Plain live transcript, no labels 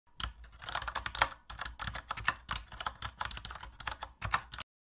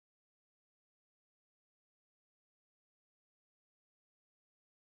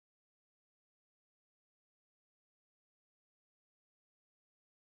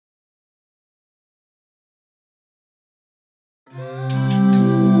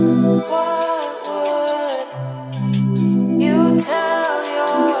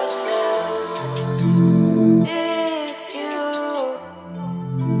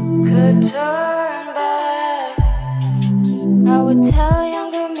could turn back, I would tell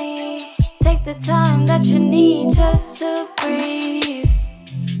younger me, take the time that you need just to breathe.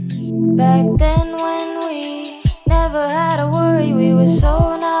 Back then when we never had a worry, we were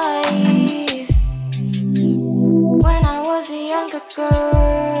so naive. When I was a younger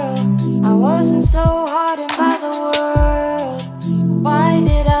girl, I wasn't so hardened by the world. Why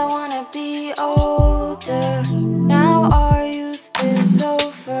did I wanna be older? Now our youth is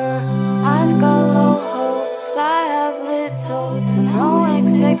over. I've got low hopes, I have little to no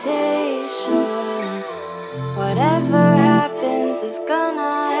expectations. Whatever happens is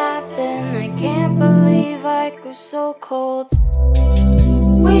gonna happen. I can't believe I grew so cold.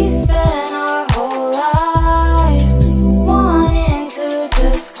 We spent our whole lives wanting to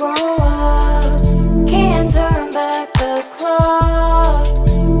just grow up. Can't turn back the clock.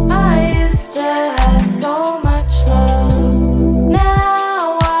 I used to have so much love.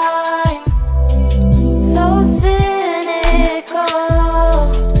 Now I'm so cynical.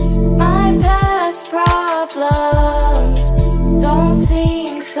 My past problems don't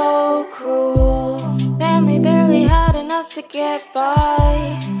seem so cruel. Family barely had enough to get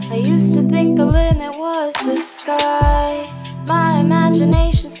by. I used to think the limit was the sky. My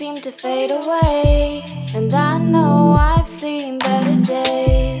imagination seemed to fade away, and I know I've seen better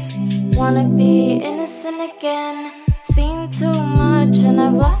days. Wanna be innocent again, seen too much and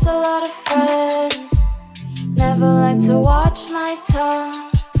I've lost a lot of friends. Never liked to watch my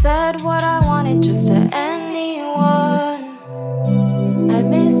tongue, said what I wanted just to anyone. I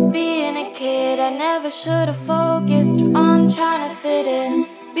miss being a kid, I never should have focused on trying to fit in.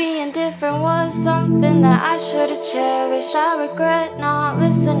 Being different was something that I should have cherished. I regret not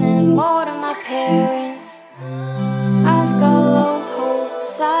listening more to my parents. I've got low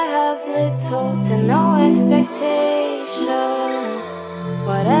hopes, I have little to no expectations.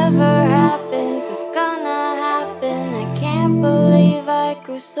 Whatever happens is gonna happen. I can't believe I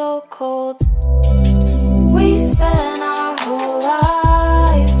grew so cold. We spent our whole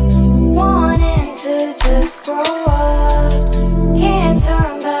lives wanting to just grow up.